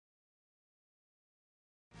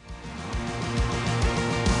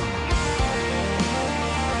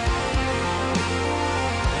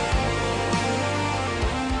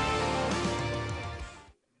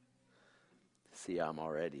See, I'm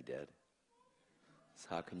already dead. So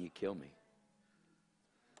how can you kill me?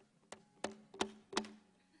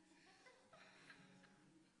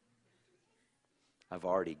 I've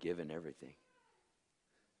already given everything.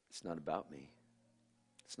 It's not about me.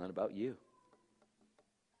 It's not about you.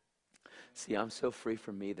 See, I'm so free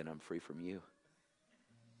from me that I'm free from you.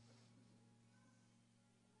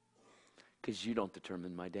 Because you don't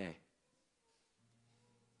determine my day.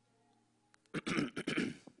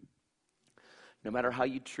 No matter how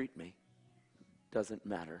you treat me, doesn't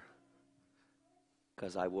matter.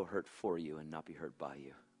 Because I will hurt for you and not be hurt by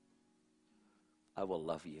you. I will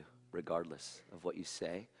love you regardless of what you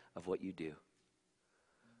say, of what you do.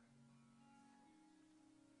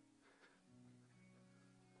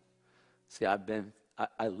 See, I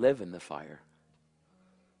live in the fire.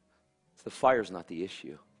 The fire's not the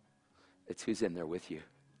issue. It's who's in there with you.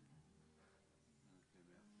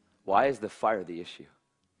 Why is the fire the issue?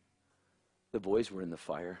 The boys were in the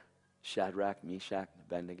fire. Shadrach, Meshach, and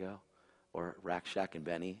Abednego. Or Rakshak and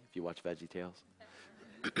Benny, if you watch VeggieTales.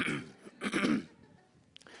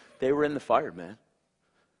 They were in the fire, man.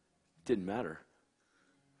 Didn't matter.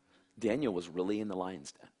 Daniel was really in the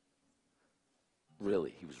lion's den.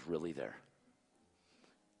 Really, he was really there.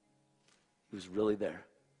 He was really there.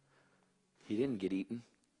 He didn't get eaten,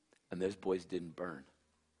 and those boys didn't burn.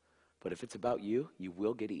 But if it's about you, you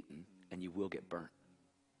will get eaten, and you will get burnt.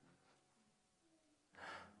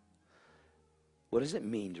 What does it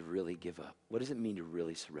mean to really give up? What does it mean to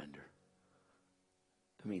really surrender?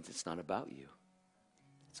 It means it's not about you.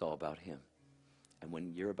 It's all about him. And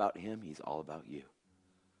when you're about him, he's all about you.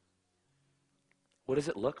 What does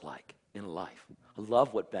it look like in life? I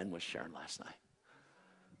love what Ben was sharing last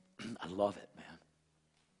night. I love it, man.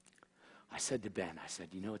 I said to Ben,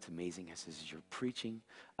 you know what's amazing? I says, you're preaching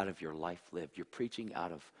out of your life lived. You're preaching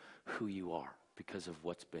out of who you are because of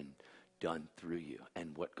what's been done through you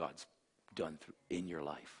and what God's done in your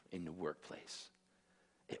life, in the workplace,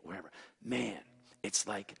 wherever. Man, it's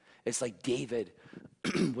like David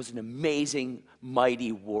was an amazing,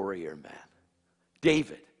 mighty warrior, man.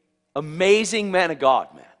 David, amazing man of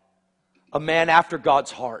God, man. A man after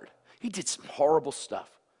God's heart. He did some horrible stuff,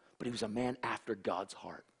 but he was a man after God's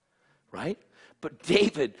heart, right? But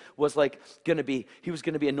David was going to be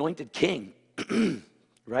anointed king,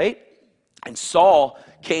 right? And Saul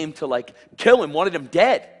came to kill him, wanted him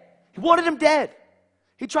dead. He wanted him dead.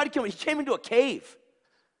 He tried to kill him. He came into a cave.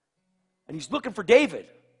 And he's looking for David.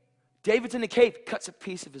 David's in the cave, cuts a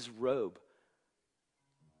piece of his robe.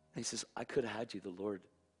 And he says, I could have had you, the Lord.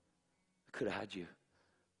 I could have had you.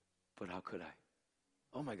 But how could I?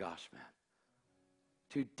 Oh my gosh, man.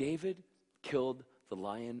 Dude, David killed the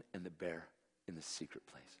lion and the bear in the secret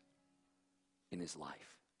place in his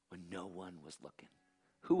life when no one was looking.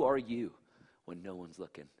 Who are you when no one's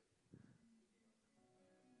looking?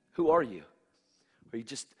 Who are you? Are you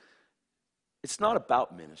just, it's not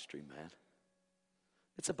about ministry, man.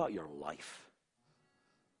 It's about your life.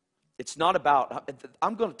 It's not about,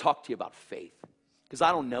 I'm going to talk to you about faith because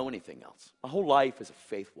I don't know anything else. My whole life is a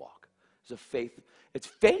faith walk. It's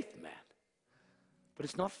faith, man. But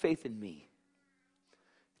it's not faith in me.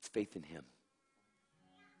 It's faith in him.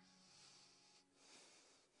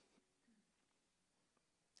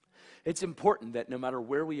 It's important that no matter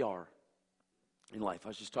where we are in life, I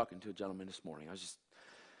was just talking to a gentleman this morning.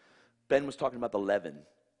 Ben was talking about the leaven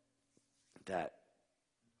that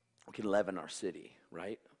can leaven our city,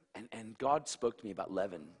 right? And God spoke to me about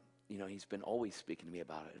leaven. You know, he's been always speaking to me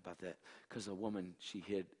about that. Because a woman, she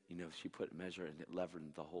hid, she put a measure and it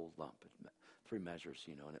leavened the whole lump. 3 measures,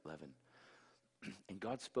 and it leavened. And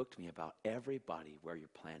God spoke to me about everybody where you're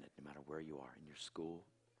planted, no matter where you are, in your school,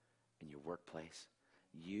 in your workplace.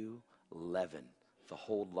 You leaven the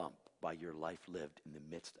whole lump by your life lived in the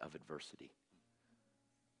midst of adversity.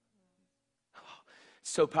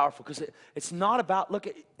 So powerful because it's not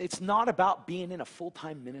about being in a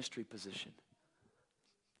full-time ministry position.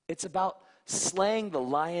 It's about slaying the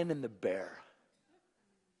lion and the bear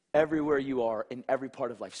everywhere you are in every part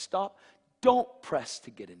of life. Don't press to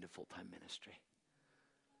get into full-time ministry.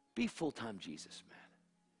 Be full-time Jesus, man.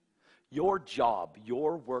 Your job,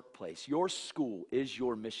 your workplace, your school is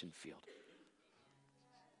your mission field.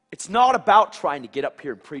 It's not about trying to get up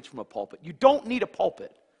here and preach from a pulpit. You don't need a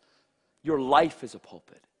pulpit. Your life is a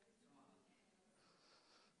pulpit.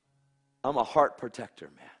 I'm a heart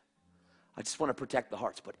protector, man. I just want to protect the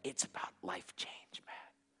hearts, but it's about life change, man.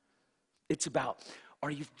 It's about,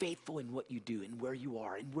 are you faithful in what you do and where you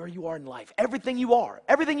are in life? Everything you are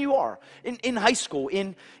in high school,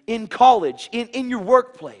 in college, in your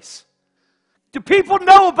workplace. Do people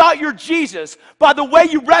know about your Jesus by the way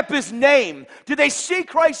you rep his name? Do they see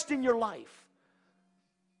Christ in your life?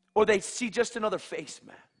 Or they see just another face,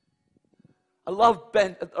 man. I love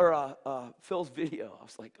Phil's video. I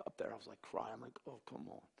was like up there, I was like crying. I'm like, oh, come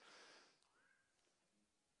on.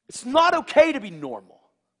 It's not okay to be normal.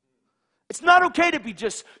 It's not okay to be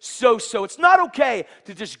just so-so. It's not okay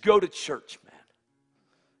to just go to church, man.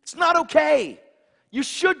 It's not okay. You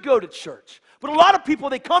should go to church. But a lot of people,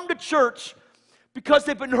 they come to church because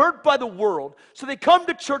they've been hurt by the world. So they come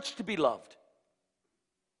to church to be loved.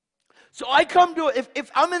 So I come to,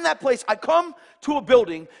 if I'm in that place, I come to a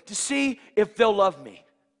building to see if they'll love me.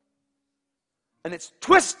 And it's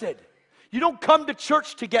twisted. You don't come to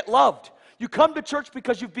church to get loved. You come to church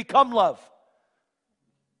because you've become love.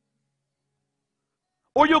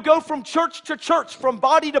 Or you'll go from church to church, from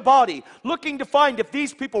body to body, looking to find if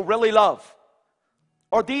these people really love.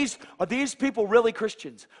 Are these people really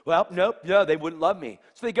Christians? Well, no, they wouldn't love me.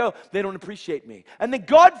 So they go, they don't appreciate me. And then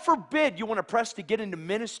God forbid you want to press to get into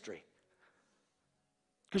ministry.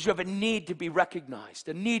 Because you have a need to be recognized,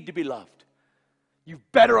 a need to be loved. You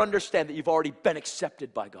better understand that you've already been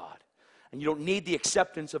accepted by God. And you don't need the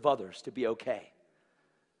acceptance of others to be okay.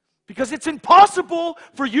 Because it's impossible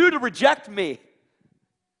for you to reject me.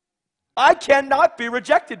 I cannot be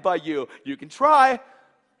rejected by you. You can try,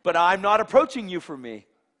 but I'm not approaching you for me.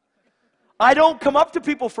 I don't come up to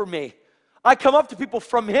people for me. I come up to people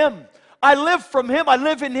from Him. I live from Him. I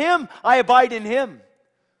live in Him. I abide in Him.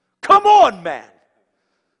 Come on, man.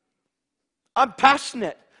 I'm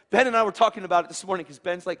passionate. Ben and I were talking about it this morning because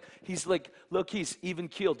Ben's like, he's even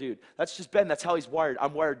keel, dude. That's just Ben. That's how he's wired.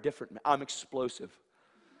 I'm wired different. I'm explosive.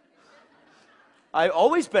 I've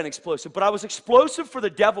always been explosive, but I was explosive for the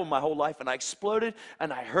devil my whole life, and I exploded,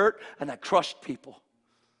 and I hurt, and I crushed people.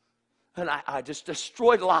 And I just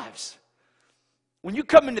destroyed lives. When you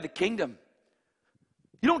come into the kingdom,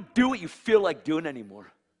 you don't do what you feel like doing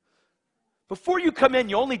anymore. Before you come in,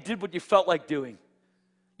 you only did what you felt like doing.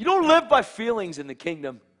 You don't live by feelings in the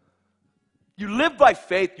kingdom. You live by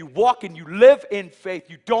faith. You walk and you live in faith.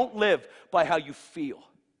 You don't live by how you feel.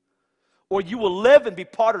 Or you will live and be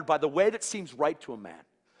pottered by the way that seems right to a man.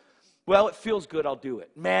 Well, it feels good, I'll do it.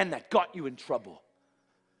 Man, that got you in trouble.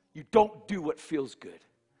 You don't do what feels good.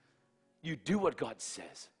 You do what God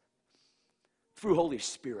says. Through Holy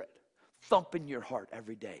Spirit. Thump in your heart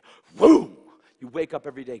every day. Boom! You wake up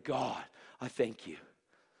every day. God, I thank you.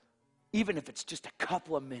 Even if it's just a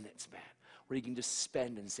couple of minutes, man, where you can just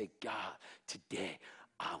spend and say, God, today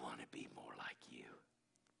I want to be more like you.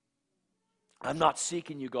 I'm not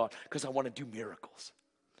seeking you, God, because I want to do miracles.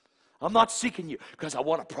 I'm not seeking you because I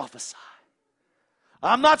want to prophesy.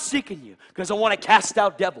 I'm not seeking you because I want to cast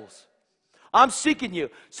out devils. I'm seeking you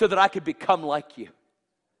so that I could become like you.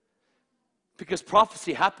 Because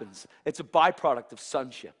prophecy happens. It's a byproduct of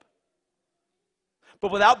sonship.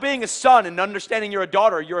 But without being a son and understanding you're a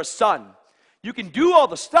daughter, you're a son. You can do all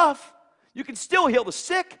the stuff. You can still heal the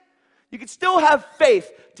sick. You can still have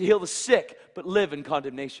faith to heal the sick, but live in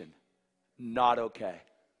condemnation. Not okay.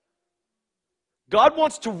 God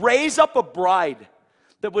wants to raise up a bride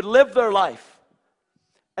that would live their life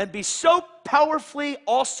and be so powerfully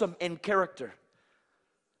awesome in character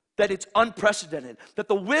that it's unprecedented, that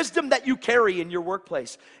the wisdom that you carry in your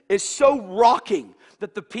workplace is so rocking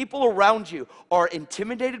that the people around you are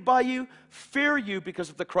intimidated by you, fear you because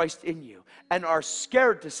of the Christ in you, and are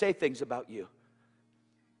scared to say things about you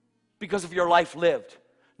because of your life lived.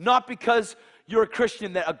 Not because you're a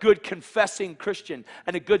Christian, a good confessing Christian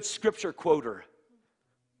and a good scripture quoter.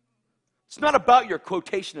 It's not about your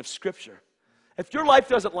quotation of scripture. If your life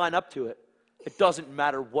doesn't line up to it, it doesn't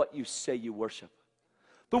matter what you say you worship.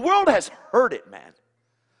 The world has heard it, man.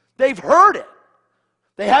 They've heard it.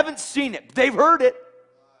 They haven't seen it. They've heard it.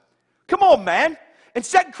 Come on, man. In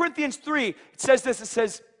 2 Corinthians 3, it says this. It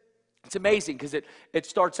says, it's amazing because it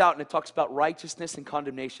starts out and it talks about righteousness and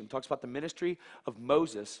condemnation. It talks about the ministry of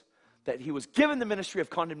Moses, that he was given the ministry of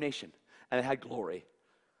condemnation, and it had glory.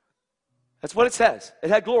 That's what it says. It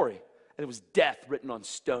had glory. And it was death written on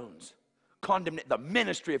stones. The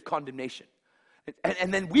ministry of condemnation.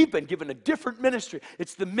 And then we've been given a different ministry.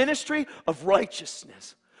 It's the ministry of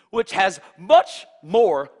righteousness, which has much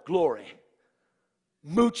more glory.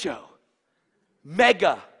 Mucho.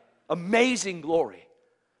 Mega. Amazing glory.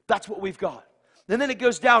 That's what we've got. And then it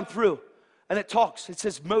goes down through, and it talks. It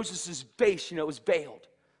says Moses' base, was veiled.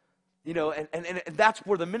 And that's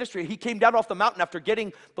where the ministry, he came down off the mountain after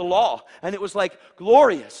getting the law, and it was like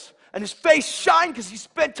glorious. And his face shined because he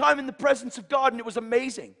spent time in the presence of God, and it was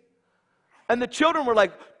amazing. And the children were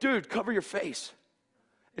like, dude, cover your face.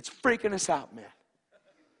 It's freaking us out, man.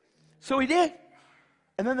 So he did.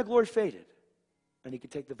 And then the glory faded. And he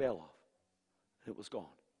could take the veil off. And it was gone.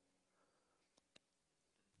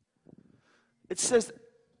 It says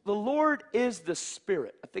the Lord is the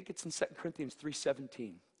Spirit. I think it's in 2 Corinthians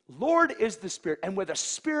 3:17. Lord is the Spirit, and where the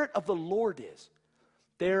Spirit of the Lord is,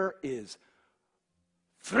 there is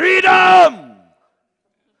freedom,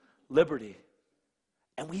 liberty.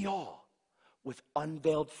 And we all, with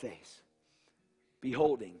unveiled face,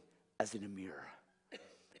 beholding as in a mirror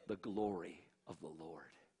the glory of the Lord.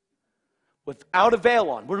 Without a veil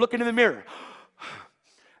on, we're looking in the mirror,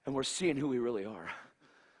 and we're seeing who we really are.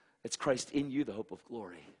 It's Christ in you, the hope of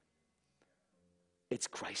glory. It's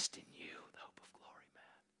Christ in you, the hope of glory,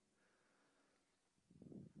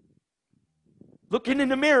 man. Looking in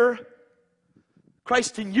the mirror,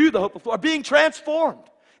 Christ in you, the hope of glory, being transformed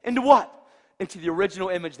into what? Into the original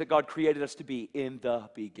image that God created us to be in the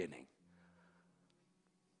beginning.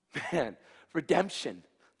 Man, redemption,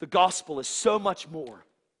 the gospel is so much more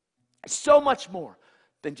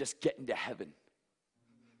than just getting to heaven.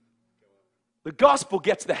 The gospel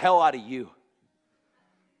gets the hell out of you.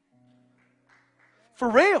 For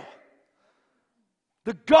real.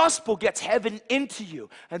 The gospel gets heaven into you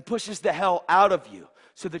and pushes the hell out of you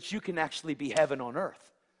so that you can actually be heaven on earth.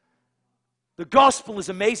 The gospel is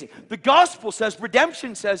amazing. The gospel says,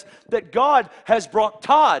 redemption says that God has brought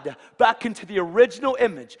Todd back into the original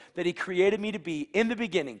image that he created me to be in the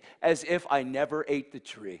beginning, as if I never ate the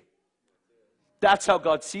tree. That's how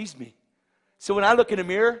God sees me. So when I look in a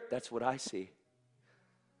mirror, that's what I see.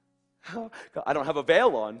 I don't have a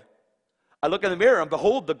veil on. I look in the mirror and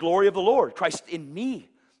behold the glory of the Lord. Christ in me,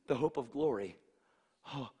 the hope of glory.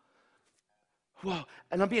 Oh, wow.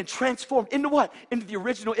 And I'm being transformed into what? Into the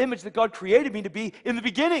original image that God created me to be in the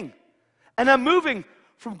beginning. And I'm moving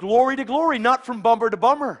from glory to glory, not from bummer to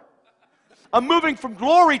bummer. I'm moving from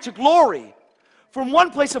glory to glory. From one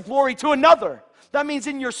place of glory to another. That means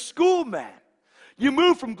in your school, man. You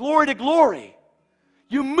move from glory to glory.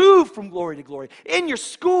 You move from glory to glory. In your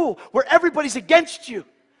school, where everybody's against you.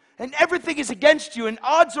 And everything is against you. And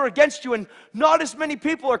odds are against you. And not as many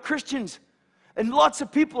people are Christians. And lots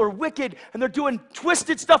of people are wicked. And they're doing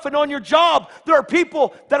twisted stuff. And on your job, there are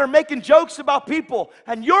people that are making jokes about people.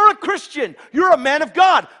 And you're a Christian. You're a man of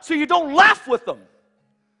God. So you don't laugh with them.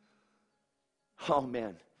 Oh,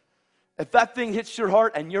 man. If that thing hits your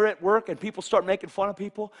heart and you're at work and people start making fun of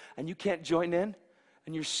people and you can't join in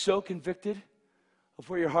and you're so convicted of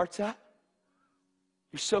where your heart's at,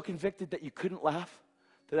 you're so convicted that you couldn't laugh,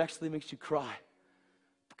 that actually makes you cry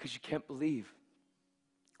because you can't believe.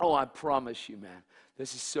 Oh, I promise you, man,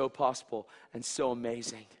 this is so possible and so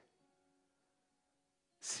amazing.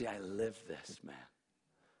 See, I live this, man.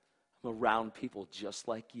 I'm around people just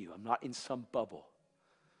like you. I'm not in some bubble.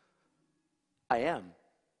 I am.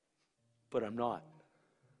 But I'm not.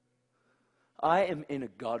 I am in a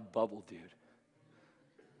God bubble, dude.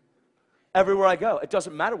 Everywhere I go, it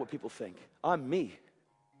doesn't matter what people think. I'm me.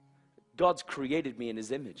 God's created me in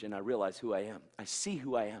His image, and I realize who I am. I see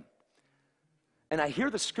who I am. And I hear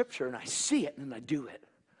the scripture, and I see it, and I do it.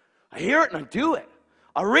 I hear it, and I do it.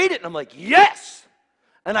 I read it, and I'm like, yes!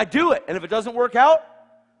 And I do it. And if it doesn't work out,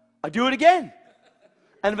 I do it again.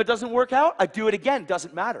 And if it doesn't work out, I do it again.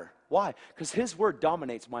 Doesn't matter. Why? Because His word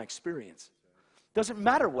dominates my experience. Doesn't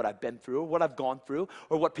matter what I've been through or what I've gone through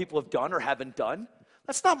or what people have done or haven't done.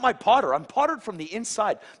 That's not my potter. I'm pottered from the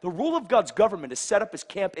inside. The rule of God's government is set up His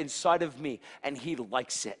camp inside of me, and He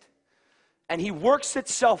likes it. And He works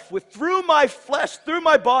itself through my flesh, through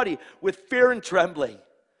my body, with fear and trembling.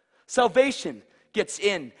 Salvation gets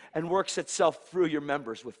in and works itself through your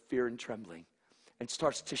members with fear and trembling and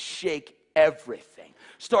starts to shake everything,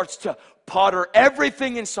 starts to potter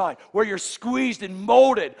everything inside, where you're squeezed and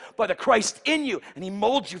molded by the Christ in you, and He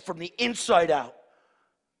molds you from the inside out.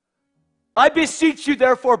 I beseech you,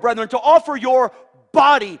 therefore, brethren, to offer your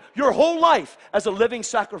body, your whole life, as a living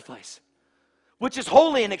sacrifice, which is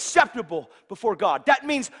holy and acceptable before God. That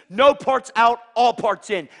means no parts out, all parts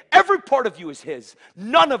in. Every part of you is His.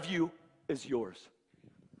 None of you is yours.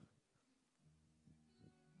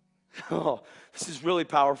 Oh, this is really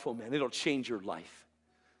powerful, man. It'll change your life.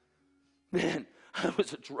 Man, I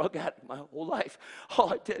was a drug addict my whole life.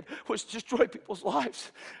 All I did was destroy people's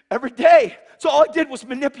lives every day. So all I did was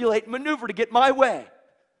manipulate and maneuver to get my way.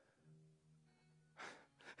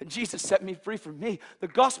 And Jesus set me free from me. The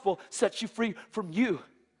gospel sets you free from you.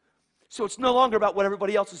 So it's no longer about what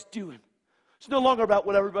everybody else is doing. It's no longer about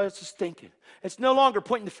what everybody else is thinking. It's no longer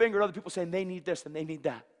pointing the finger at other people saying they need this and they need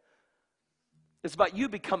that. It's about you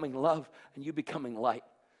becoming love and you becoming light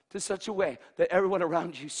to such a way that everyone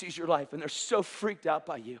around you sees your life and they're so freaked out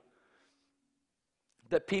by you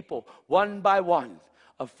that people, one by one,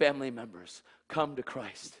 of family members come to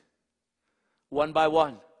Christ. One by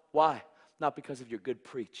one. Why? Not because of your good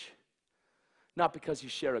preach. Not because you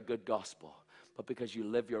share a good gospel, but because you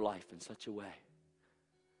live your life in such a way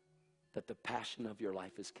that the passion of your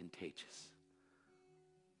life is contagious.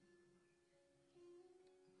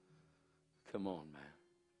 Come on, man.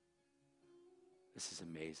 This is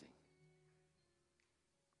amazing.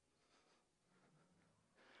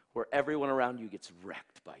 Where everyone around you gets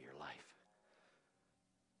wrecked by your life.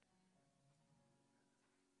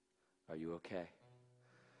 Are you okay?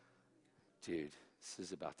 Dude, this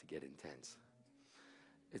is about to get intense.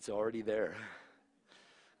 It's already there.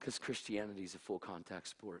 Because Christianity is a full contact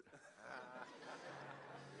sport.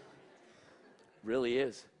 Really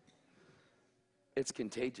is. It's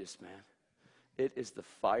contagious, man. It is the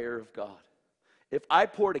fire of God. If I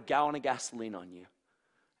poured a gallon of gasoline on you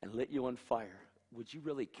and lit you on fire, would you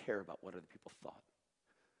really care about what other people thought?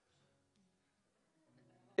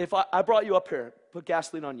 If I brought you up here, put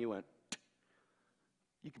gasoline on you, and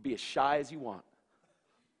you could be as shy as you want.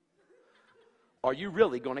 Are you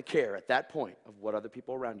really going to care at that point of what other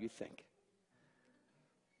people around you think?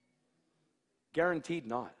 Guaranteed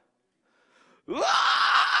not.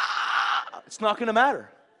 It's not going to matter.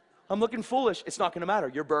 I'm looking foolish. It's not going to matter.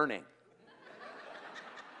 You're burning.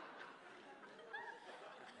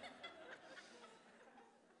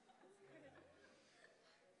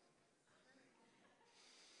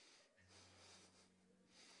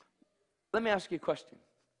 Let me ask you a question.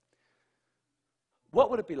 What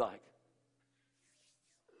would it be like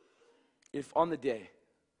if on that day,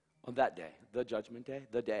 the judgment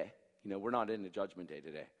day, we're not in a judgment day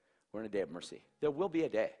today. We're in a day of mercy. There will be a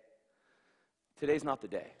day. Today's not the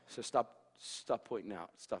day. So stop pointing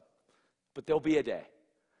out. Stop. But there'll be a day.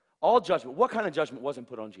 All judgment. What kind of judgment wasn't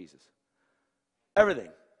put on Jesus? Everything.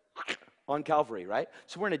 On Calvary, right?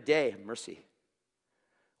 So we're in a day of mercy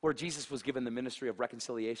where Jesus was given the ministry of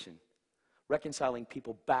reconciliation, reconciling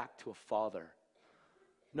people back to a Father,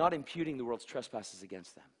 not imputing the world's trespasses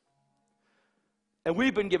against them. And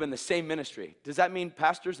we've been given the same ministry. Does that mean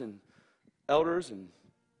pastors and elders and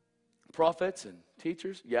prophets and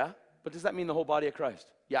teachers? Yeah. But does that mean the whole body of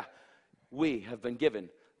Christ? Yeah. We have been given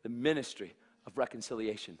the ministry of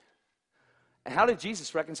reconciliation. And how did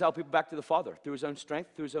Jesus reconcile people back to the Father? Through his own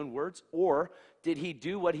strength, through his own words? Or did he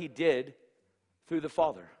do what he did through the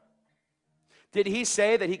Father? Did he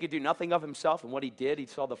say that he could do nothing of himself, and what he did, he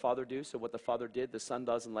saw the Father do, so what the Father did, the Son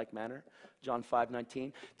does in like manner? John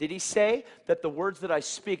 5:19. Did he say that the words that I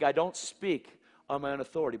speak, I don't speak on my own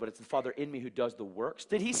authority, but it's the Father in me who does the works?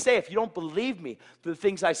 Did he say, if you don't believe me through the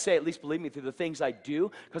things I say, at least believe me through the things I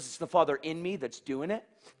do, because it's the Father in me that's doing it?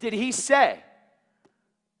 Did he say?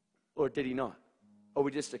 Or did he not? Or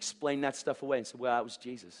we just explain that stuff away and say, well, that was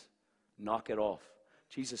Jesus. Knock it off.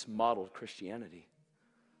 Jesus modeled Christianity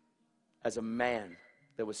as a man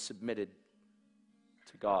that was submitted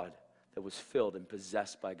to God, that was filled and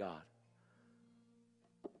possessed by God.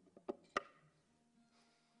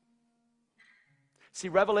 See,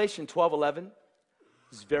 Revelation 12:11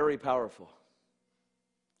 is very powerful.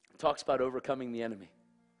 It talks about overcoming the enemy.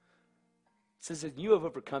 It says that you have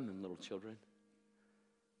overcome them, little children.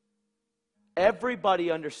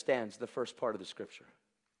 Everybody understands the first part of the scripture.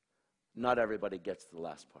 Not everybody gets the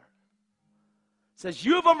last part. It says,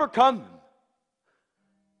 you have overcome them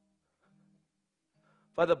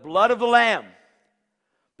by the blood of the Lamb,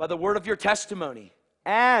 by the word of your testimony,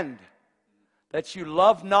 and that you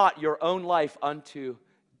love not your own life unto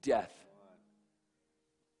death.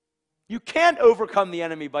 You can't overcome the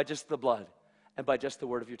enemy by just the blood and by just the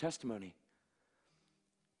word of your testimony,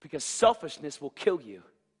 because selfishness will kill you.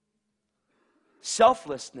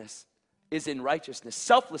 Selflessness is in righteousness.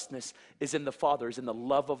 Selflessness is in the Father, is in the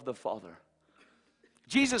love of the Father.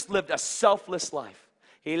 Jesus lived a selfless life.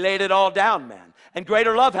 He laid it all down, man. And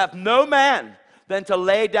greater love hath no man than to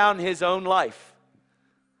lay down his own life.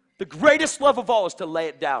 The greatest love of all is to lay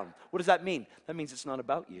it down. What does that mean? That means it's not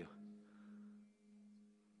about you.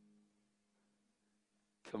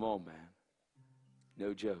 Come on, man.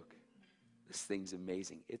 No joke. This thing's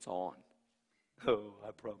amazing. It's on. Oh,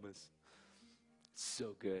 I promise. It's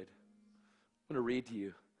so good. I'm going to read to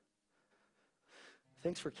you.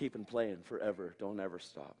 Thanks for keeping playing forever. Don't ever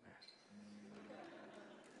stop, man.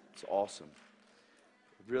 It's awesome.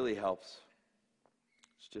 It really helps.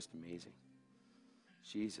 It's just amazing.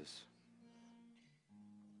 Jesus.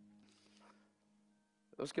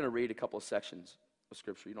 I was going to read a couple of sections of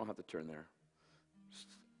Scripture. You don't have to turn there.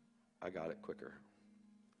 I got it quicker.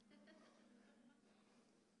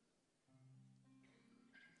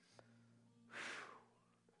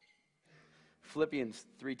 Philippians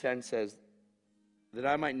 3:10 says, that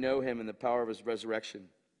I might know him in the power of his resurrection.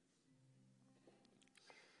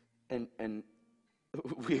 And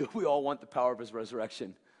we all want the power of his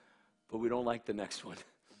resurrection, but we don't like the next one.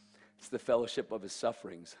 It's the fellowship of his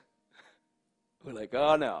sufferings. We're like,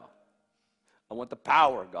 oh no, I want the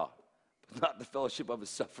power of God, but not the fellowship of his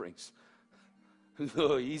sufferings.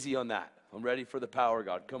 Oh, easy on that. I'm ready for the power of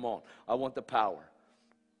God. Come on, I want the power.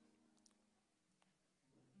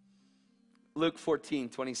 Luke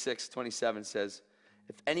 14:26-27 says,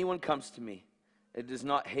 if anyone comes to me and does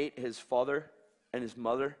not hate his father and his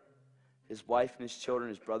mother, his wife and his children,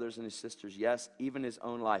 his brothers and his sisters, yes, even his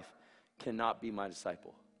own life, cannot be my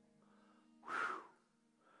disciple. Whew.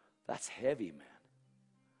 That's heavy,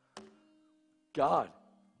 man. God,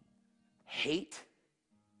 hate?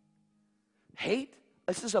 Hate?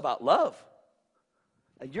 This is about love.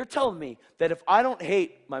 And you're telling me that if I don't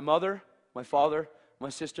hate my mother, my father, my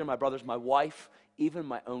sister, my brothers, my wife, even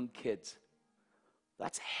my own kids,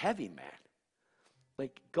 that's heavy, man.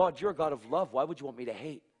 Like, God, you're a God of love. Why would you want me to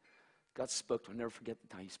hate? God spoke to me. I'll never forget the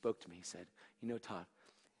time he spoke to me. He said, you know, Todd,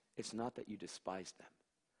 it's not that you despise them.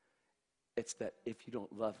 It's that if you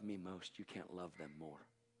don't love me most, you can't love them more.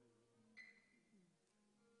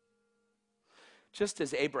 Just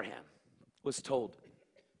as Abraham was told,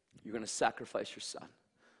 you're going to sacrifice your son.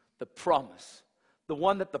 The promise, the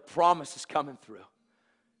one that the promise is coming through.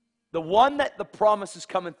 The one that the promise is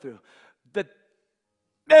coming through. The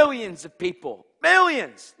millions of people,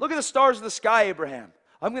 millions. Look at the stars of the sky, Abraham.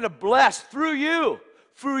 I'm going to bless through you,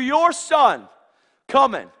 through your son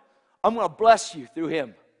coming. I'm going to bless you through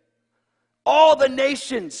him. All the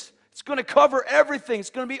nations. It's going to cover everything. It's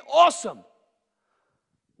going to be awesome.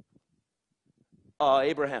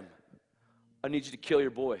 Abraham, I need you to kill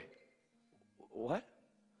your boy. What?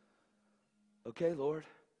 Okay, Lord.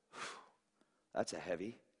 That's a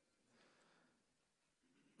heavy.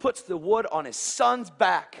 Puts the wood on his son's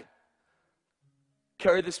back.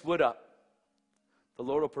 Carry this wood up. The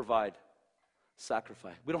Lord will provide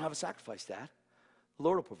sacrifice. We don't have a sacrifice, Dad. The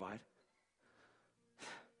Lord will provide.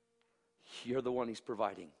 You're the one he's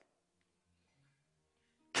providing.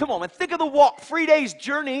 Come on, man. Think of the walk. 3 days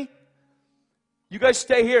journey. You guys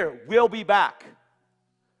stay here. We'll be back.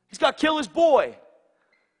 He's got to kill his boy.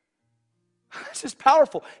 This is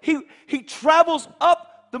powerful. He travels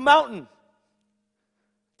up the mountain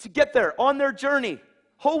to get there on their journey.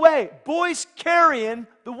 Whole way. Boy's carrying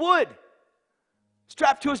the wood.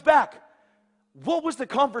 Strapped to his back. What was the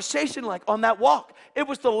conversation like on that walk? It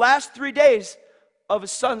was the last 3 days of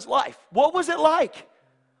his son's life. What was it like?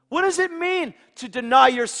 What does it mean to deny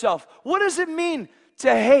yourself? What does it mean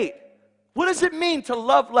to hate? What does it mean to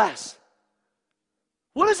love less?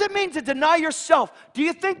 What does it mean to deny yourself? Do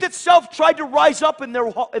you think that self tried to rise up in their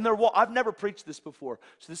walk? I've never preached this before,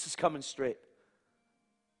 so this is coming straight.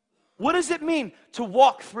 What does it mean to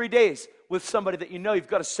walk 3 days with somebody that you know you've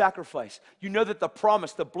got to sacrifice? You know that the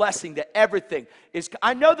promise, the blessing, that everything is...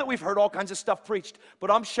 I know that we've heard all kinds of stuff preached, but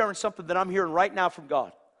I'm sharing something that I'm hearing right now from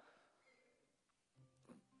God.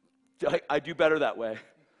 I do better that way.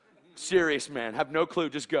 Serious, man. Have no clue.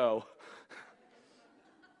 Just go.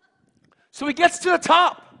 So he gets to the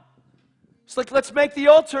top. It's like, let's make the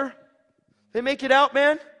altar. They make it out,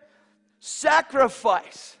 man.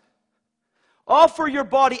 Sacrifice. Offer your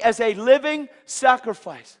body as a living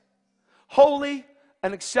sacrifice, holy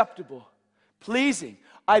and acceptable, pleasing.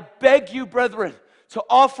 I beg you, brethren, to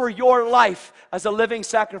offer your life as a living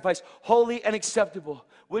sacrifice, holy and acceptable,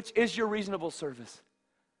 which is your reasonable service.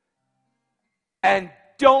 And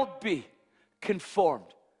don't be conformed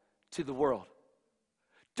to the world.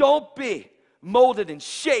 Don't be molded and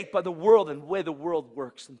shaped by the world and the way the world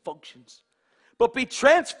works and functions. But be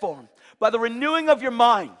transformed by the renewing of your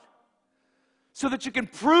mind so that you can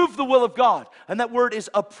prove the will of God. And that word is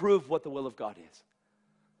approve what the will of God is.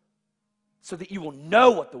 So that you will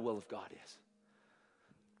know what the will of God is.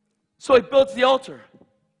 So he builds the altar.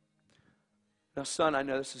 Now, son, I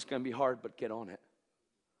know this is going to be hard, but get on it.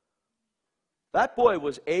 That boy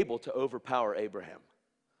was able to overpower Abraham.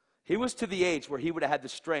 He was to the age where he would have had the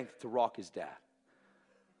strength to rock his dad.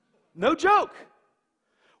 No joke.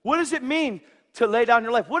 What does it mean to lay down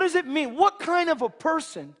your life? What does it mean? What kind of a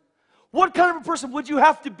person would you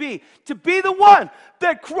have to be the one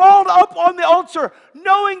that crawled up on the altar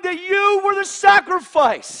knowing that you were the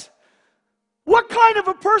sacrifice? What kind of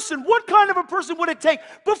a person would it take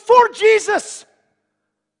before Jesus?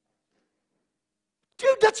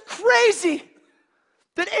 Dude, that's crazy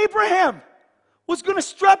that Abraham was going to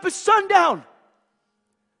strap his son down.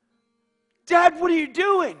 Dad, what are you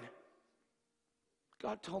doing?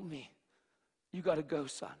 God told me, you got to go,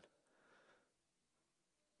 son.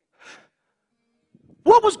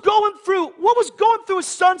 What was going through his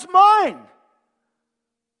son's mind?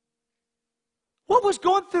 What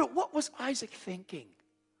was Isaac thinking?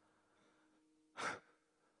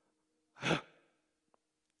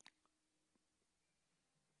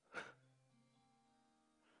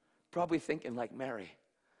 Probably thinking like Mary,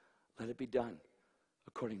 let it be done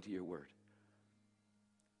according to your word.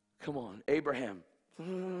 Come on, Abraham.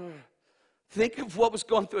 Think of what was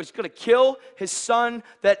going through. He's going to kill his son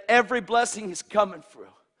that every blessing is coming through.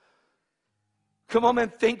 Come on, man,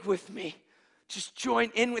 think with me. Just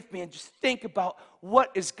join in with me and just think about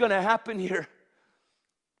what is going to happen here.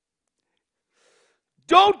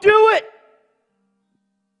 Don't do it.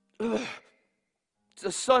 Ugh.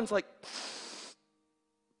 The son's like,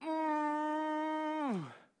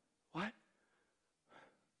 what?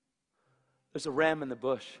 There's a ram in the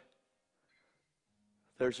bush.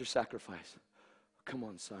 There's your sacrifice. Come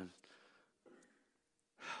on, son.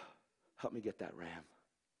 Help me get that ram.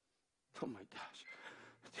 Oh my gosh.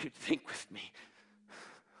 Dude, think with me.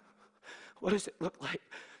 What does it look like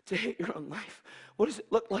to hate your own life? What does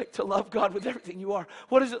it look like to love God with everything you are?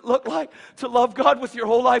 What does it look like to love God with your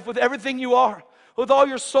whole life, with everything you are? With all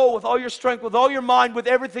your soul, with all your strength, with all your mind, with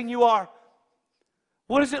everything you are?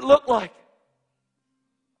 What does it look like?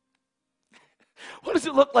 What does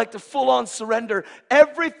it look like to full-on surrender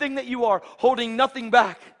everything that you are, holding nothing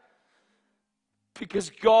back? Because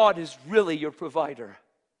God is really your provider.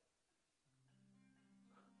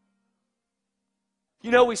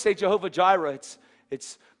 You know, we say Jehovah Jireh,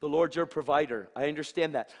 it's the Lord your provider. I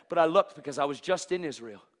understand that. But I looked because I was just in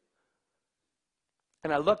Israel.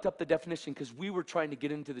 And I looked up the definition because we were trying to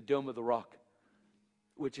get into the Dome of the Rock,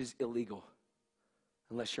 which is illegal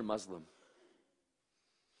unless you're Muslim.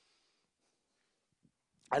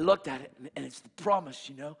 I looked at it, and it's the promise,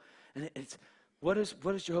 you know. And it's, what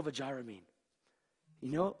does Jehovah Jireh mean? You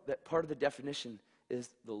know that part of the definition is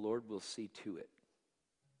the Lord will see to it.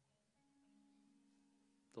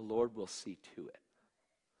 The Lord will see to it.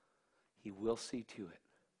 He will see to it.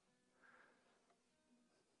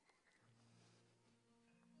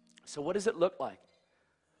 So what does it look like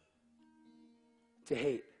to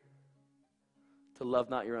hate, to love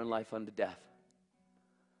not your own life unto death?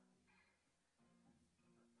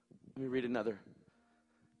 Let me read another.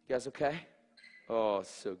 You guys okay? Oh, it's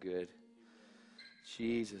so good.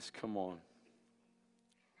 Jesus, come on.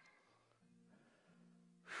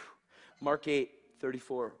 Mark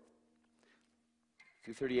 8:34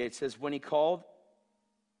 through 38 says, when he called,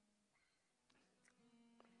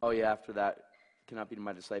 after that, cannot be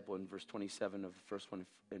my disciple, in verse 27 of the first one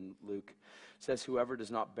in Luke. It says, whoever does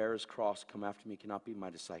not bear his cross, come after me, cannot be my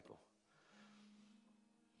disciple.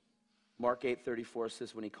 Mark 8:34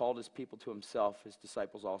 says, when he called his people to himself, his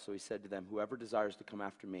disciples also, he said to them, whoever desires to come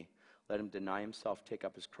after me, let him deny himself, take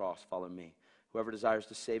up his cross, follow me. Whoever desires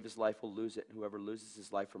to save his life will lose it, and whoever loses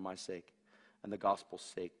his life for my sake and the gospel's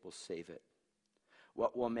sake will save it.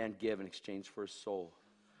 What will a man give in exchange for his soul?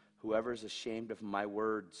 Whoever is ashamed of my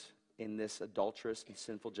words in this adulterous and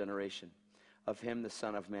sinful generation, of him the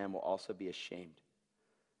Son of Man will also be ashamed.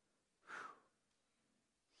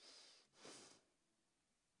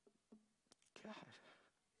 God.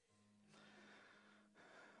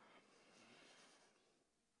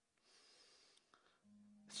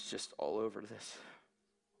 It's just all over this.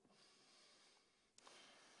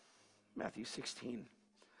 Matthew 16.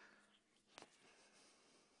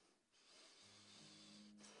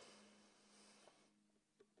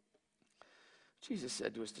 Jesus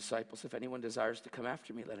said to his disciples, if anyone desires to come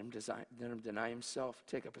after me, let him deny himself,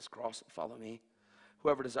 take up his cross and follow me.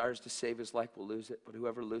 Whoever desires to save his life will lose it, but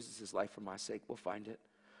whoever loses his life for my sake will find it.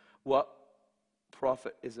 What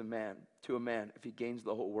profit is a man if he gains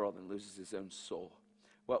the whole world and loses his own soul?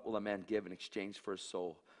 What will a man give in exchange for his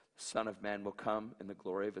soul? The Son of Man will come in the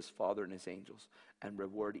glory of his Father and his angels and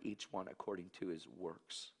reward each one according to his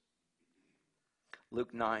works.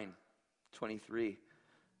 Luke 9:23.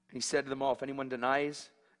 And he said to them all, if anyone desires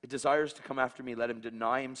to come after me, let him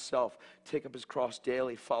deny himself, take up his cross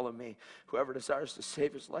daily, follow me. Whoever desires to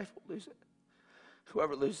save his life will lose it.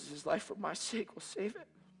 Whoever loses his life for my sake will save it.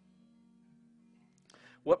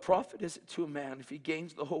 What profit is it to a man if he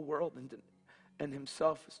gains the whole world and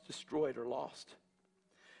himself is destroyed or lost?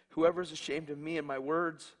 Whoever is ashamed of me and my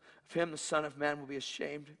words, of him the Son of Man will be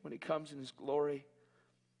ashamed when he comes in his glory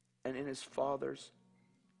and in his Father's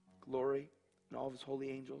glory and all of his holy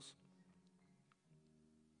angels.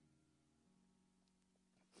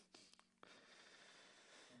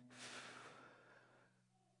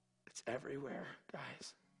 It's everywhere,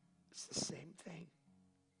 guys. It's the same thing.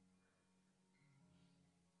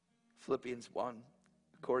 Philippians 1,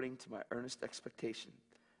 according to my earnest expectation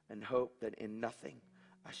and hope that in nothing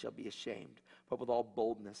I shall be ashamed, but with all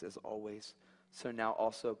boldness as always. So now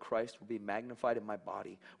also Christ will be magnified in my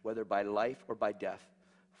body, whether by life or by death.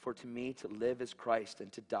 For to me to live is Christ,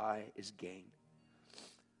 and to die is gain.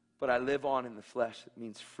 But I live on in the flesh. It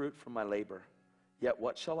means fruit from my labor, Yet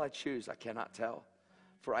what shall I choose? I cannot tell.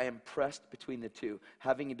 For I am pressed between the two,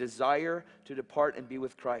 having a desire to depart and be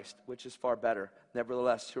with Christ, which is far better.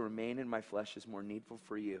 Nevertheless, to remain in my flesh is more needful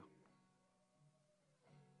for you.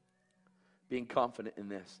 Being confident in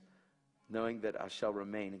this, knowing that I shall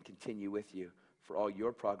remain and continue with you for all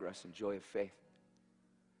your progress and joy of faith.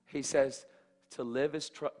 He says, to live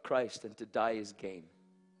is Christ and to die is gain.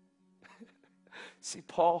 See,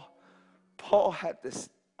 Paul had this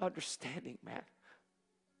understanding, man,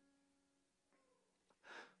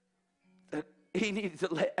 that he needed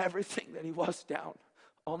to lay everything that he was down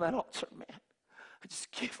on that altar, man. And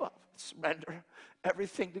just give up, surrender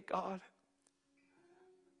everything to God.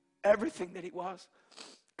 Everything that he was.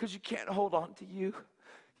 Because you can't hold on to you.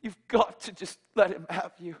 You've got to just let him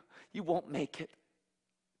have you. You won't make it.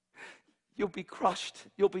 You'll be crushed.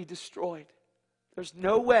 You'll be destroyed. There's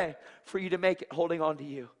no way for you to make it holding on to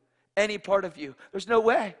you. Any part of you. There's no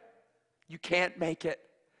way. You can't make it.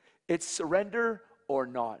 It's surrender or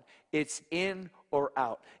not. It's in or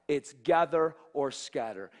out. It's gather or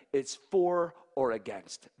scatter. It's for or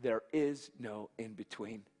against. There is no in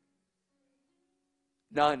between.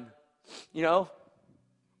 None. You know,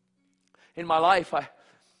 in my life, I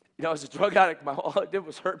was a drug addict. All I did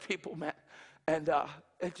was hurt people, man. And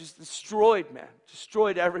it just destroyed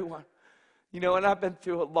everyone. You know, and I've been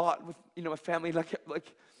through a lot with, my family.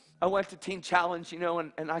 Like I went to Teen Challenge,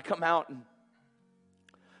 and I come out and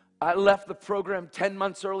I left the program 10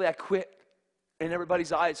 months early. I quit in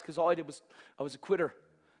everybody's eyes because all I did was, I was a quitter.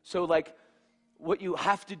 So like what you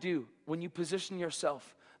have to do when you position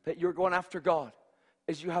yourself that you're going after God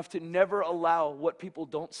is you have to never allow what people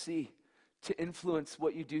don't see to influence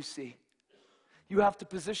what you do see. You have to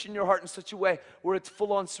position your heart in such a way where it's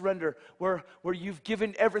full on surrender, where you've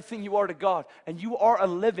given everything you are to God, and you are a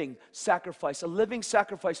living sacrifice. A living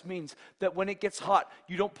sacrifice means that when it gets hot,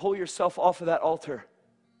 you don't pull yourself off of that altar.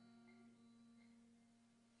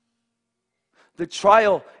 The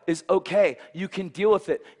trial is okay. You can deal with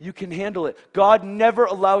it. You can handle it. God never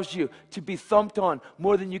allows you to be thumped on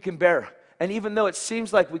more than you can bear. And even though it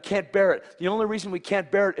seems like we can't bear it, the only reason we can't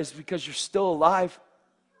bear it is because you're still alive.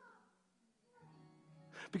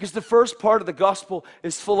 Because the first part of the gospel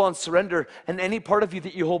is full-on surrender, and any part of you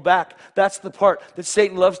that you hold back, that's the part that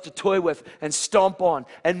Satan loves to toy with and stomp on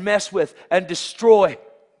and mess with and destroy.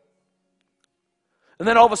 And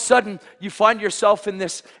then all of a sudden, you find yourself in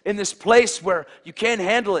this place where you can't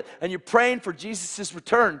handle it, and you're praying for Jesus'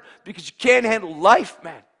 return because you can't handle life,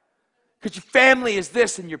 man. Because your family is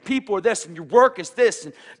this, and your people are this, and your work is this,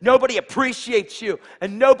 and nobody appreciates you,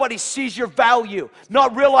 and nobody sees your value,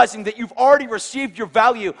 not realizing that you've already received your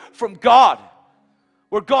value from God,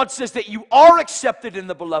 where God says that you are accepted in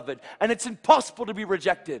the beloved, and it's impossible to be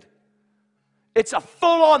rejected. It's a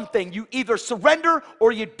full-on thing. You either surrender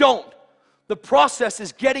or you don't. The process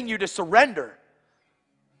is getting you to surrender.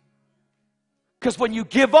 Because when you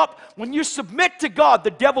give up, when you submit to God, the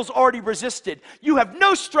devil's already resisted. You have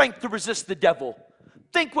no strength to resist the devil.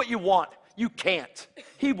 Think what you want. You can't.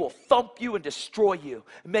 He will thump you and destroy you,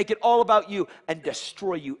 and make it all about you and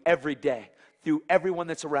destroy you every day through everyone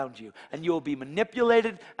that's around you. And you will be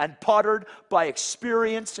manipulated and pottered by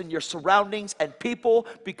experience and your surroundings, and people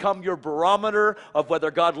become your barometer of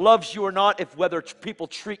whether God loves you or not, if whether people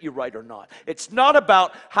treat you right or not. It's not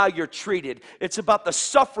about how you're treated. It's about the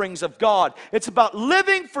sufferings of God. It's about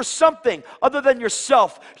living for something other than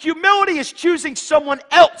yourself. Humility is choosing someone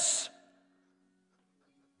else.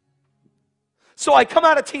 So I come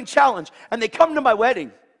out of Teen Challenge, and they come to my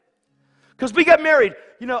wedding. Because we got married.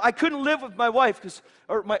 I couldn't live with my wife,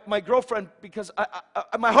 or my girlfriend, because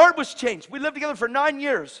my heart was changed. We lived together for 9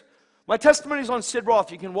 years. My testimony is on Sid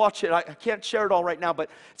Roth. You can watch it. I can't share it all right now,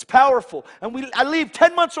 but it's powerful. And I leave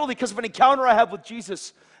 10 months early because of an encounter I have with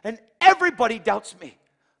Jesus. And everybody doubts me.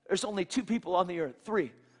 There's only 2 people on the earth.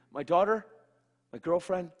 3. My daughter, my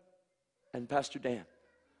girlfriend, and Pastor Dan.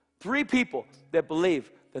 3 people that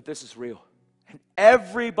believe that this is real. And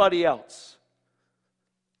everybody else,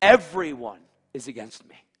 everyone is against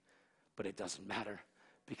me. But it doesn't matter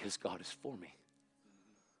because God is for me.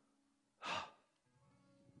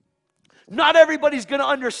 Not everybody's going to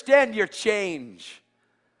understand your change.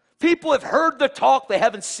 People have heard the talk, they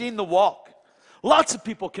haven't seen the walk. Lots of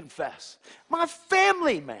people confess. My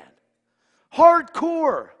family, man,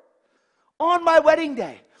 hardcore. On my wedding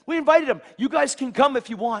day, we invited them. You guys can come if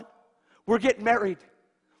you want. We're getting married.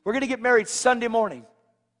 We're going to get married Sunday morning.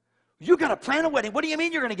 You got to plan a wedding. What do you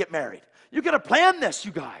mean you're going to get married? You got to plan this,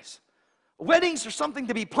 you guys. Weddings are something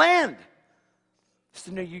to be planned.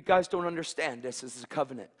 So, no, you guys don't understand. This is a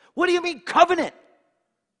covenant. What do you mean covenant?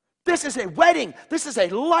 This is a wedding. This is a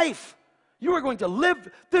life. You are going to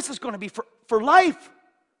live. This is going to be for life.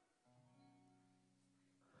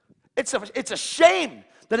 It's a shame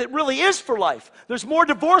that it really is for life. There's more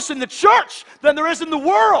divorce in the church than there is in the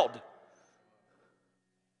world.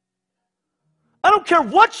 I don't care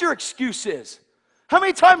what your excuse is. How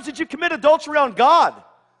many times did you commit adultery on God?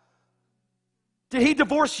 Did he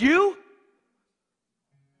divorce you?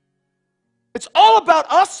 It's all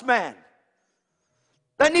about us, man.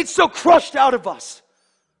 That needs so crushed out of us.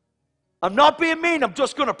 I'm not being mean. I'm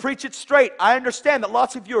just going to preach it straight. I understand that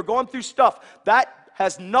lots of you are going through stuff. That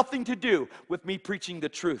has nothing to do with me preaching the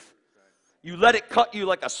truth. You let it cut you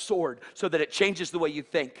like a sword so that it changes the way you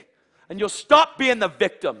think. And you'll stop being the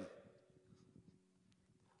victim.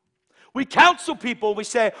 We counsel people. We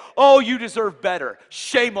say, oh, you deserve better.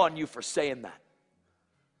 Shame on you for saying that.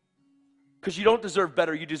 Because you don't deserve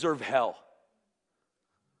better. You deserve hell.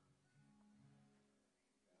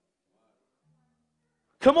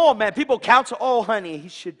 Come on, man. People counsel, oh, honey,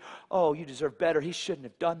 you deserve better. He shouldn't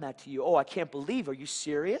have done that to you. Oh, I can't believe. Are you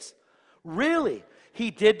serious? Really?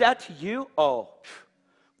 He did that to you? Oh,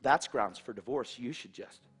 that's grounds for divorce. You should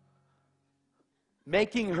just.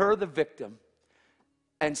 Making her the victim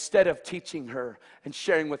instead of teaching her and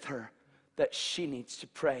sharing with her that she needs to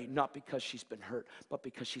pray, not because she's been hurt, but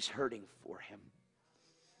because she's hurting for him.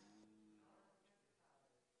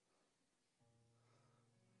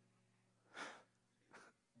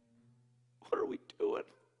 What are we doing?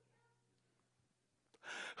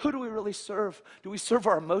 Who do we really serve? Do we serve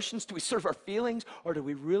our emotions? Do we serve our feelings? Or do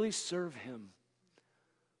we really serve him?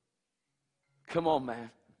 Come on,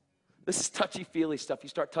 man. This is touchy-feely stuff. You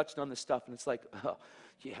start touching on this stuff, and it's like, oh,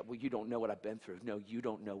 yeah, well, you don't know what I've been through. No, you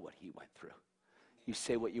don't know what he went through. You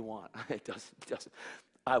say what you want. It doesn't.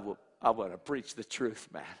 I want to preach the truth,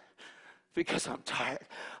 man. Because I'm tired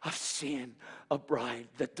of seeing a bride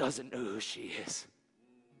that doesn't know who she is.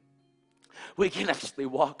 We can actually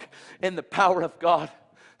walk in the power of God.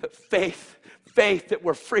 Faith that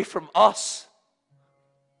we're free from us.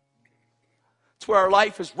 It's where our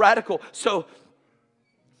life is radical. So,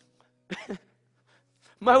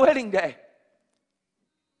 my wedding day,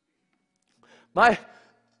 my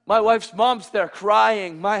wife's mom's there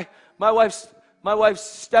crying. My wife's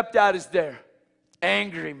stepdad is there,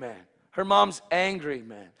 angry man. Her mom's angry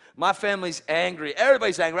man. My family's angry.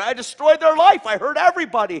 Everybody's angry. I destroyed their life. I hurt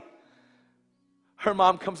everybody. Her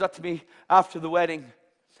mom comes up to me after the wedding,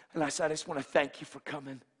 and I said, I just want to thank you for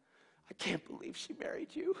coming. I can't believe she married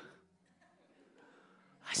you.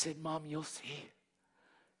 I said, Mom, you'll see.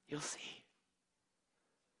 You'll see.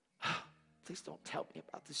 Please don't tell me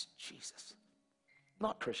about this Jesus.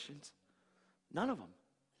 Not Christians. None of them.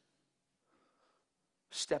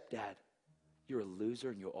 Stepdad, you're a loser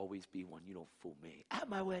and you'll always be one. You don't fool me. At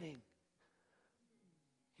my wedding.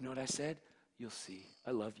 You know what I said? You'll see.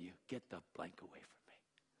 I love you. Get the blank away from me.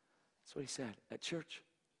 That's what he said at church.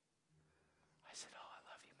 I said, oh, I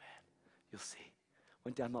love you, man. You'll see.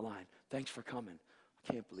 Went down the line. Thanks for coming.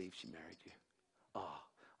 I can't believe she married you. Oh,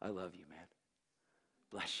 I love you, man.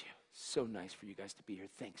 Bless you. So nice for you guys to be here.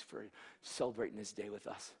 Thanks for celebrating this day with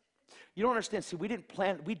us. You don't understand. See, we didn't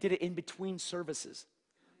plan. We did it in between services.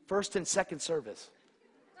 First and second service.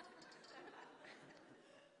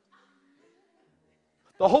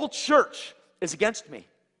 The whole church is against me.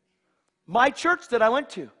 My church that I went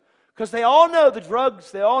to. Because they all know the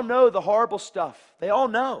drugs. They all know the horrible stuff. They all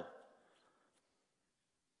know.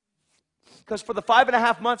 Because for the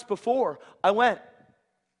 5.5 months before I went,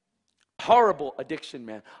 horrible addiction,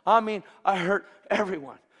 man. I mean, I hurt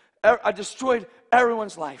everyone. I destroyed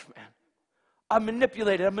everyone's life, man. I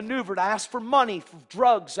manipulated, I maneuvered, I asked for money, for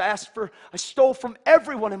drugs, I stole from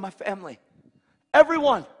everyone in my family.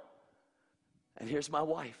 Everyone. And here's my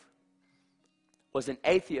wife. Was an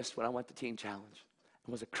atheist when I went to Teen Challenge.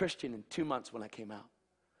 And was a Christian in 2 months when I came out.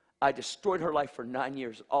 I destroyed her life for 9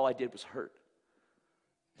 years. All I did was hurt.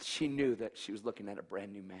 She knew that she was looking at a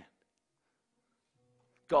brand new man.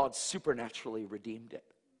 God supernaturally redeemed it.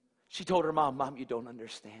 She told her mom, Mom, you don't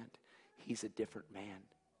understand. He's a different man.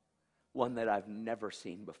 One that I've never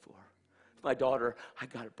seen before. My daughter, I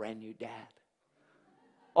got a brand new dad.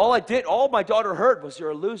 All my daughter heard was you're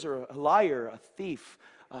a loser, a liar, a thief.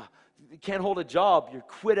 You can't hold a job. You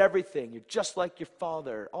quit everything. You're just like your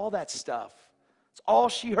father. All that stuff. It's all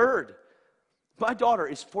she heard. My daughter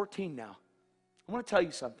is 14 now. I want to tell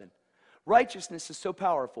you something. Righteousness is so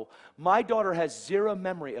powerful. My daughter has zero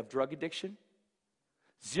memory of drug addiction.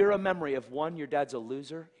 Zero memory of one, your dad's a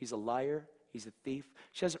loser. He's a liar. He's a thief.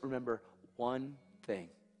 She doesn't remember one thing.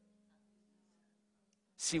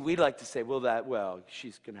 See, we like to say, well,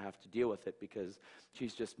 she's going to have to deal with it because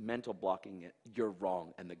she's just mental blocking it. You're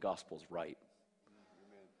wrong, and the gospel's right.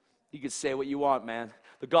 You can say what you want, man.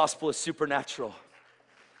 The gospel is supernatural.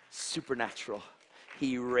 Supernatural.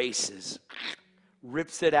 He erases,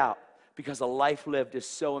 rips it out, because a life lived is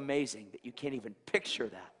so amazing that you can't even picture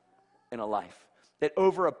that in a life. That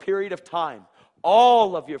over a period of time,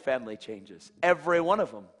 all of your family changes. Every one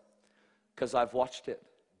of them. Because I've watched it.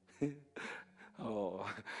 Oh,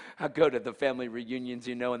 I go to the family reunions,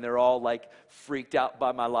 and they're all like freaked out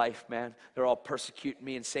by my life, man. They're all persecuting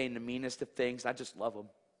me and saying the meanest of things. I just love them.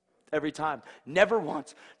 Every time. Never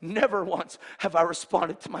once have I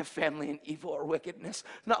responded to my family in evil or wickedness.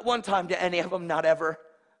 Not one time to any of them, not ever.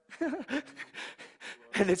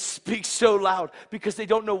 And it speaks so loud because they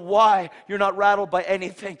don't know why you're not rattled by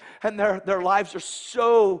anything. And their lives are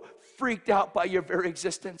so freaked out by your very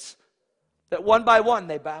existence that one by one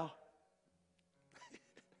they bow.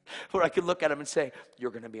 Or I could look at them and say,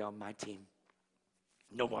 you're going to be on my team.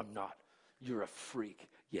 No, I'm not. You're a freak.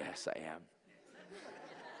 Yes, I am.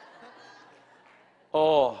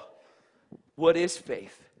 Oh, what is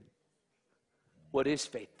faith? What is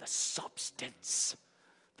faith? The substance.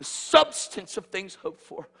 The substance of things hoped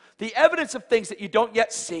for. The evidence of things that you don't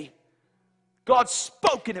yet see. God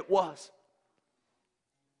spoke and it was.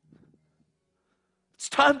 It's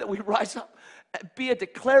time that we rise up and be a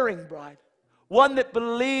declaring bride. One that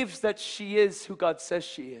believes that she is who God says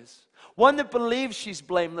she is. One that believes she's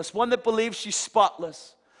blameless. One that believes she's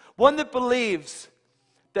spotless. One that believes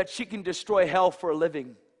that she can destroy hell for a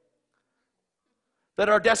living. That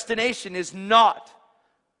our destination is not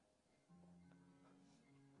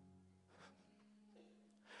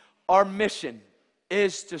our mission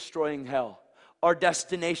is destroying hell. Our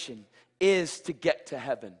destination is to get to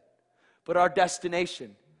heaven. But our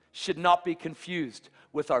destination should not be confused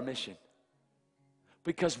with our mission.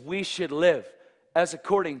 Because we should live as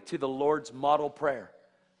according to the Lord's model prayer.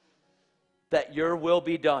 That your will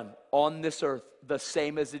be done on this earth the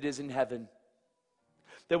same as it is in heaven.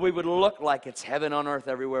 That we would look like it's heaven on earth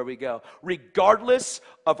everywhere we go. Regardless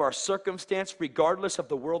of our circumstance, regardless of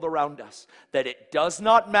the world around us. That it does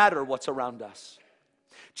not matter what's around us.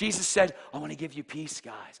 Jesus said, I want to give you peace,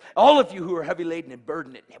 guys. All of you who are heavy laden and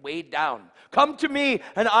burdened and weighed down. Come to me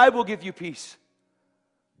and I will give you peace.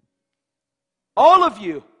 All of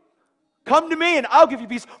you, come to me and I'll give you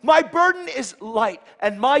peace. My burden is light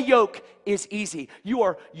and my yoke is easy. You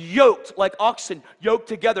are yoked like oxen, yoked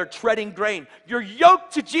together, treading grain. You're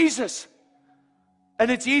yoked to Jesus. And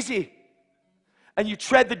it's easy. And you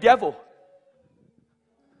tread the devil.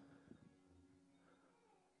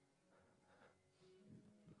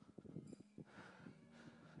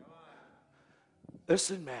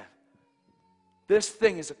 Listen, man. This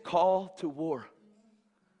thing is a call to war.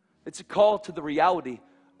 It's a call to the reality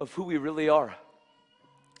of who we really are.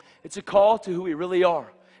 It's a call to who we really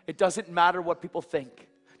are. It doesn't matter what people think.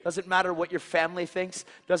 It doesn't matter what your family thinks.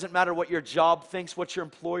 It doesn't matter what your job thinks, what your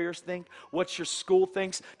employers think, what your school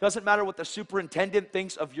thinks. It doesn't matter what the superintendent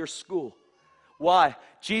thinks of your school. Why?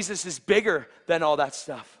 Jesus is bigger than all that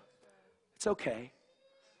stuff. It's okay.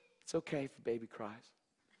 It's okay if the baby cries.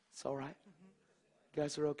 It's all right. You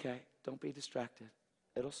guys are okay. Don't be distracted.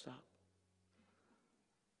 It'll stop.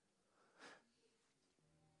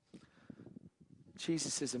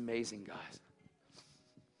 Jesus is amazing, guys.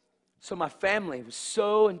 So my family was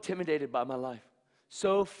so intimidated by my life,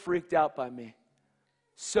 so freaked out by me,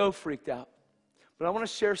 so freaked out. But I want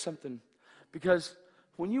to share something, because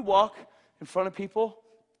when you walk in front of people,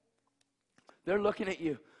 they're looking at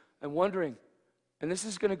you and wondering, and this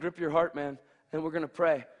is going to grip your heart, man, and we're going to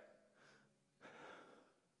pray.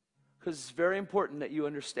 Because it's very important that you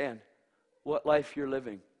understand what life you're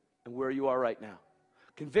living and where you are right now.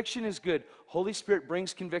 Conviction is good. Holy Spirit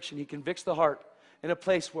brings conviction. He convicts the heart in a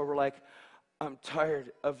place where we're like, I'm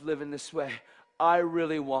tired of living this way. I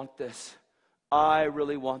really want this. I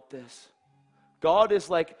really want this. God is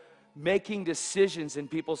like making decisions in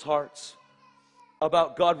people's hearts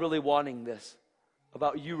about God really wanting this,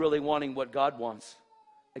 about you really wanting what God wants.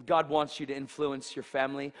 And God wants you to influence your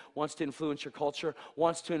family, wants to influence your culture,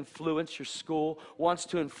 wants to influence your school, wants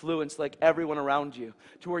to influence like everyone around you,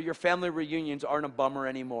 to where your family reunions aren't a bummer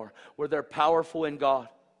anymore, where they're powerful in God,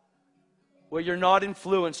 where you're not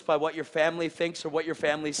influenced by what your family thinks or what your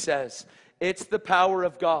family says. It's the power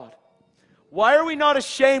of God. Why are we not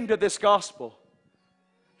ashamed of this gospel?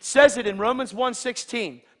 It says it in Romans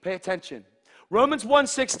 1:16. Pay attention. Romans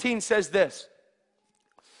 1:16 says this.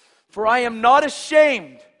 For I am not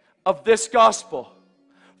ashamed of this gospel,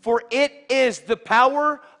 for it is the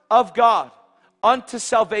power of God unto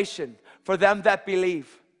salvation for them that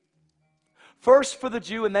believe. First for the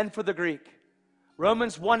Jew and then for the Greek.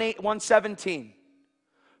 Romans 1:17.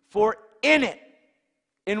 For in it,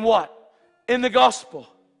 in what? In the gospel,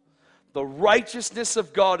 The righteousness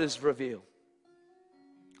of God is revealed.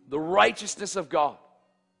 The righteousness of God.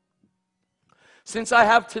 Since I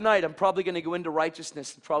have tonight, I'm probably going to go into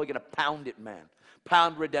righteousness and probably going to pound it, man.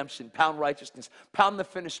 Pound redemption, pound righteousness, pound the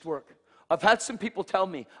finished work. I've had some people tell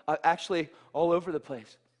me, actually all over the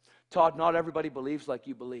place, Todd, not everybody believes like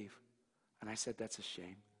you believe. And I said, that's a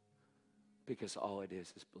shame. Because all it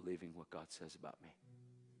is believing what God says about me.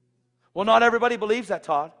 Well, not everybody believes that,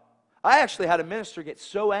 Todd. I actually had a minister get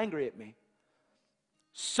so angry at me.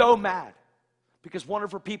 So mad. Because one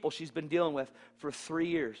of her people she's been dealing with for 3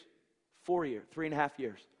 years. 4 years, 3.5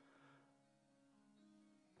 years.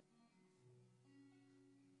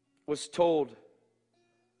 Was told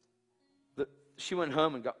that she went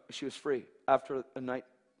home and she was free after a night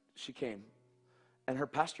she came. And her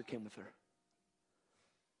pastor came with her.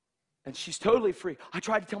 And she's totally free. I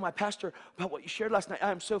tried to tell my pastor about what you shared last night.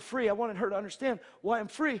 I am so free. I wanted her to understand why I'm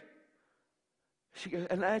free.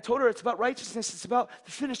 And I told her it's about righteousness. It's about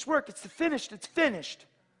the finished work. It's the finished. It's finished.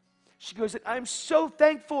 She goes, I'm so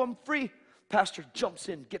thankful I'm free. Pastor jumps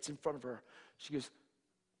in, gets in front of her. She goes,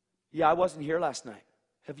 yeah, I wasn't here last night.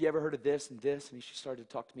 Have you ever heard of this and this? And she started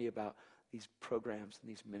to talk to me about these programs and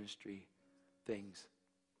these ministry things.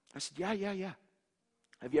 I said, yeah.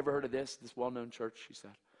 Have you ever heard of this well-known church? She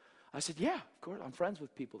said. I said, yeah, of course. I'm friends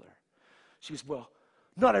with people there. She goes, well,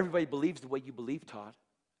 not everybody believes the way you believe, Todd.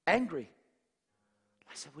 Angry.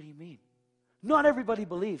 I said, what do you mean? Not everybody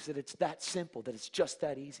believes that it's that simple, that it's just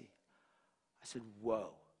that easy. I said,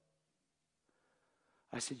 whoa.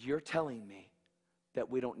 I said, you're telling me that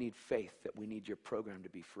we don't need faith, that we need your program to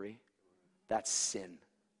be free? That's sin.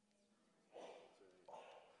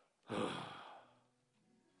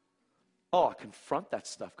 Oh, I confront that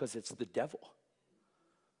stuff because it's the devil.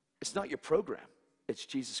 It's not your program. It's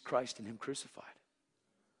Jesus Christ and Him crucified.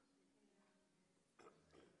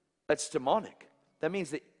 That's demonic. That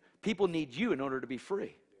means that people need you in order to be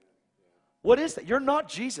free. What is that? You're not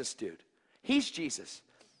Jesus, dude. He's Jesus.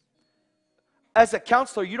 As a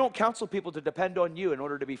counselor, you don't counsel people to depend on you in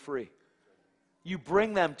order to be free. You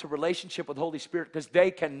bring them to relationship with Holy Spirit because they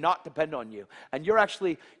cannot depend on you. And you're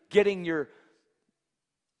actually getting your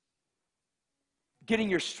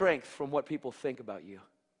strength from what people think about you.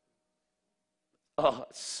 Oh,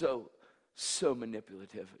 it's so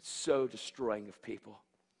manipulative. It's so destroying of people.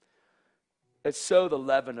 It's so the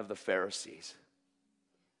leaven of the Pharisees.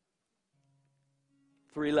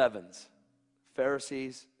 3 leavens.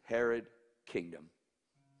 Pharisees, Herod, kingdom.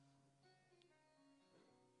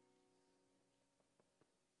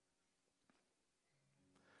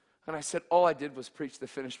 And I said, all I did was preach the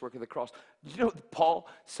finished work of the cross. You know, Paul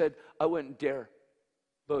said, I wouldn't dare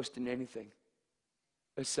boast in anything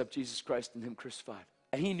except Jesus Christ and Him crucified.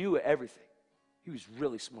 And he knew everything. He was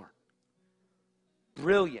really smart.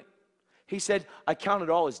 Brilliant. He said, I count it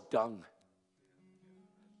all as dung.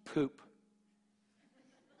 Poop.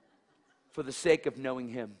 For the sake of knowing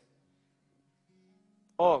Him.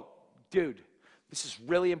 Oh, dude, this is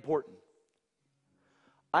really important.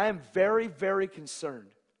 I am very, very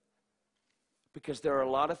concerned because there are a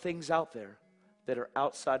lot of things out there that are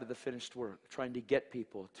outside of the finished work, trying to get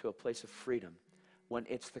people to a place of freedom when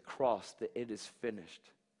it's the cross that it is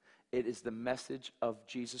finished. It is the message of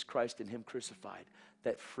Jesus Christ and Him crucified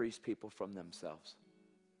that frees people from themselves.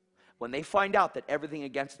 When they find out that everything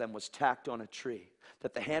against them was tacked on a tree,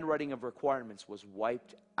 that the handwriting of requirements was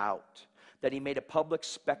wiped out, that He made a public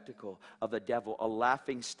spectacle of the devil, a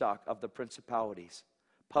laughing stock of the principalities,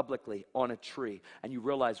 publicly on a tree, and you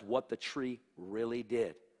realize what the tree really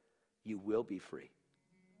did, you will be free.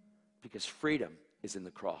 Because freedom is in the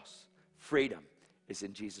cross. Freedom is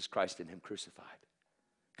in Jesus Christ and Him crucified.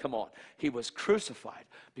 Come on. He was crucified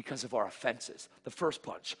because of our offenses. The first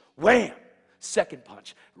punch, wham! Second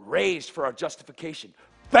punch, raised for our justification.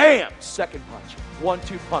 Bam! Second punch,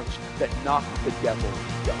 1-2 punch that knocked the devil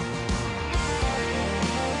down.